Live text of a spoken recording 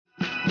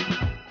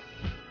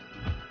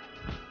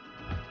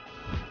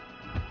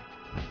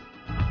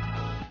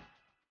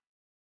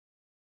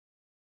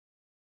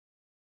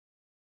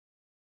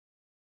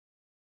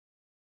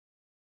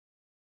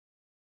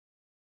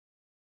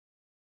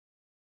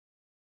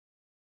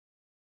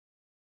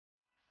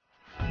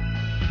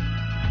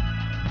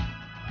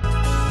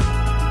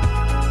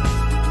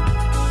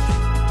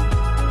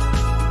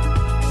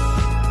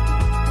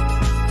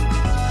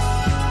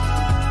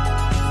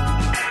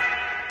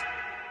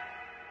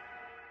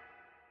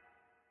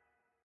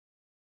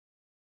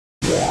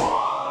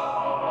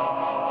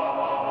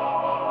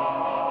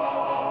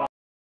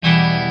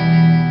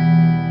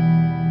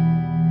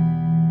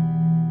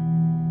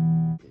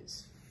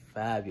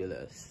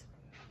ridiculous.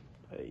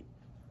 Like,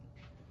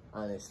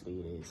 honestly,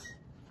 it is.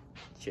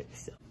 Check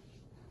this out.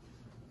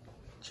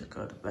 Check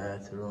out the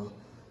bathroom.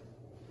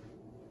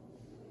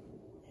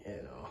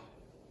 You know,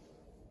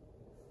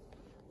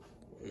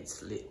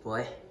 it's lit,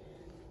 boy.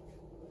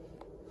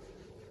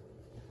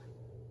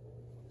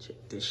 Check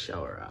this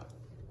shower out.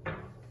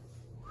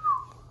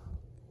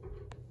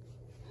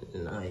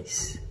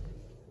 Nice.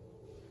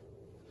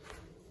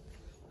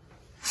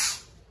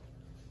 It's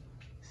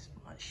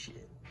my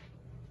shit.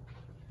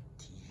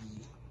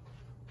 TV.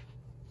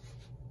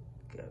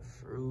 Got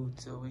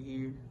fruits over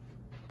here.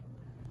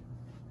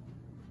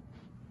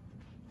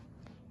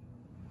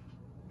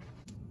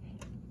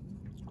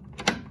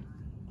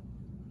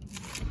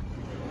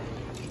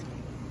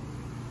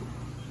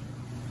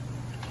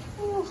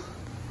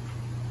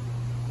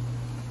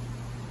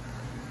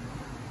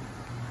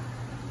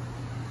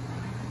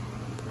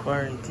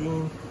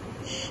 Quarantine,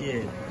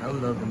 shit,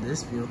 I'm loving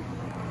this view.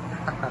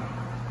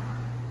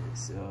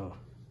 So,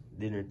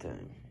 dinner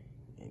time,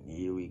 and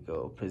here we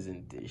go,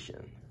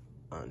 presentation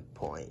on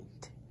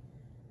point.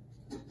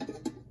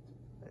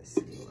 Let's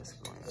see what's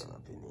going on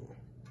up in here.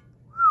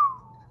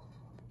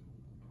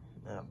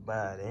 Not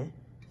bad, eh?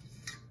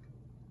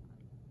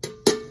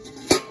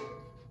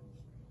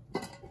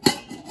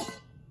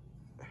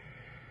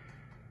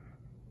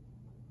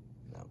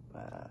 Not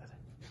bad.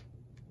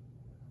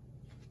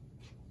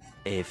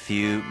 A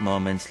few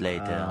moments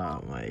later.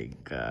 Oh my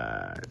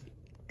god.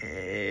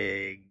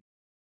 Egg.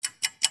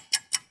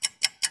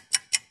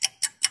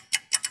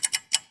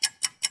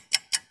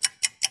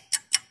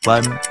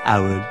 One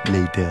hour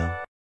later.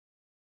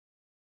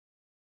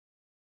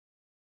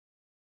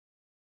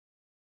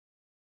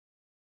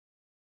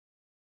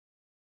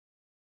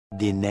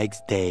 The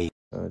next day.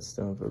 Oh, it's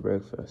time for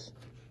breakfast.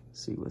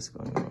 See what's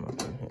going on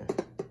up in here.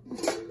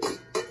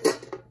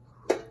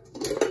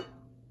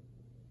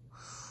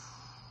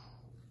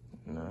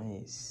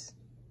 Nice.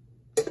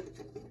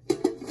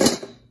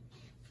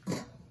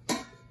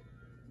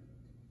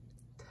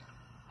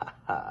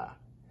 Haha,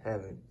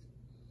 heaven.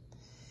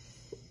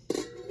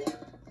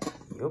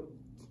 Yup.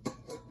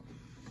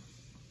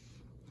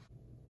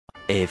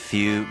 A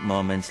few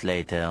moments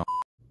later.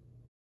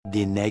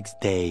 The next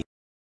day.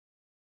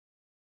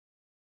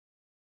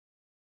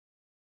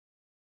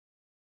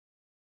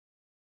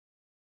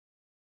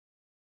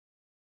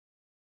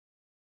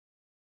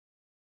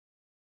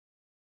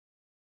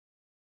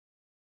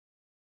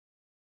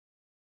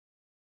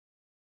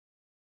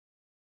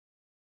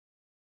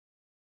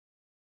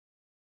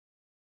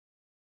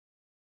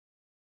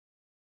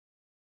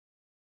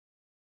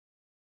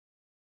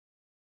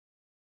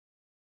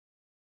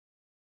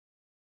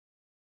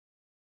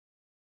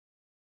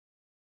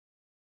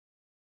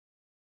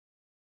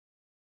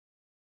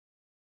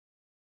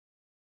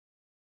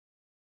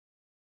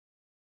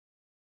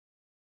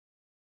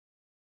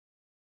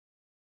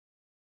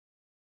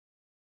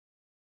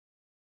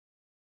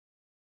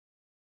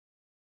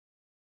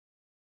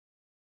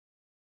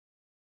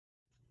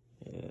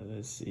 Yeah,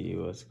 let's see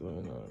what's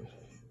going on.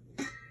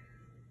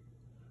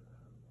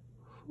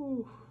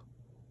 Whew.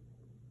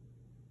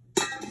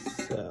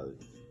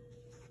 Salad.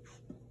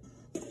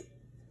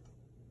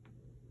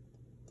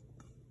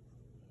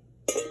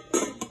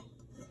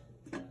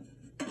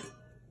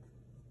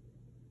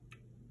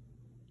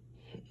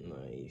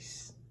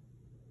 Nice.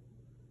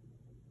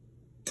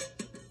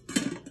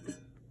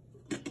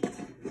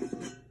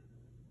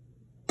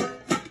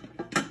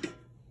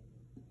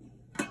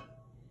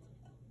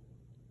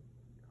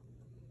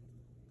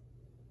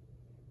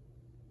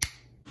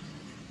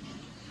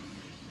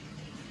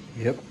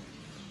 Yep.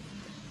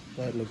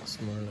 That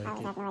looks more like I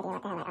have no idea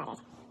what the hell I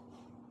ordered.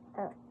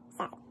 Oh,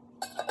 salad.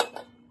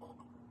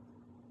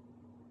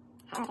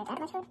 I ordered that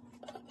much food?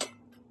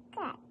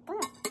 God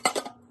damn.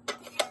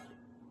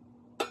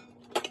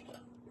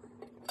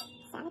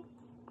 Salad?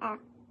 Oh.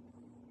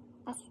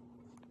 That's...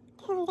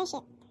 Who is that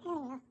shit? I don't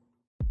even know.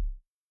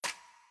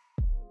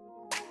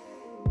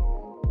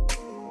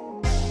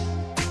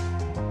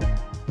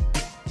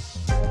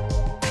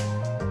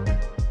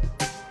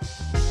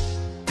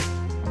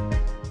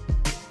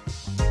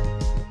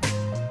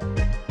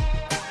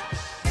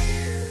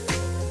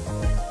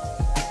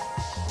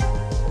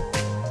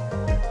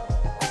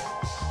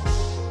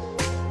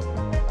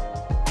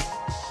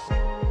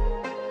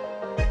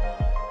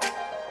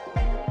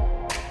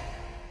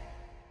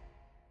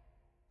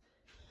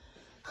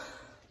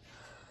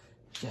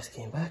 Just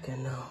came back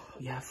and now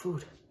we have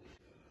food.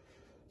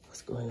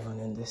 What's going on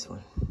in this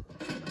one?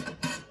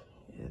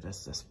 Yeah,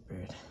 that's the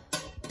spirit.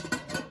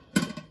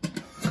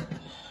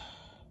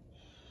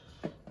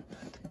 I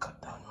had to cut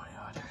down my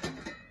order.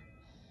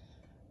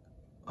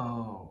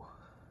 Oh,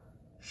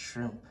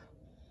 shrimp.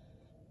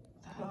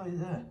 What the hell is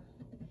that?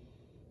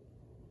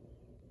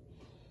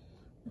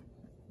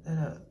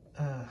 That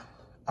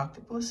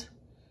octopus?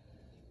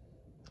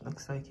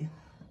 Looks like it.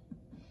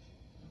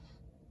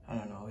 I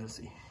don't know, we'll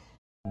see.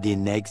 The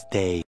next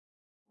day.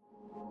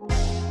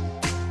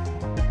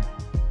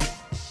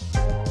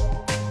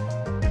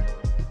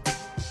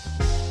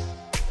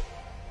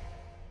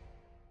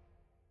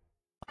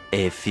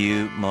 A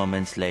few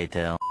moments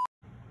later.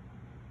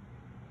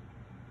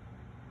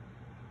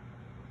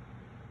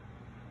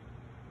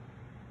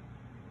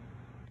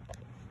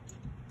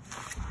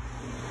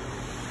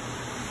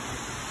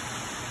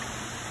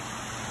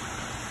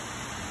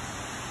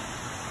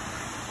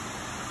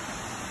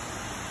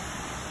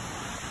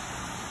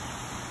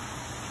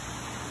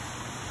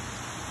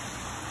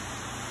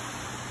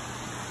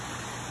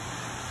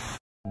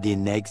 The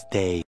next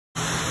day.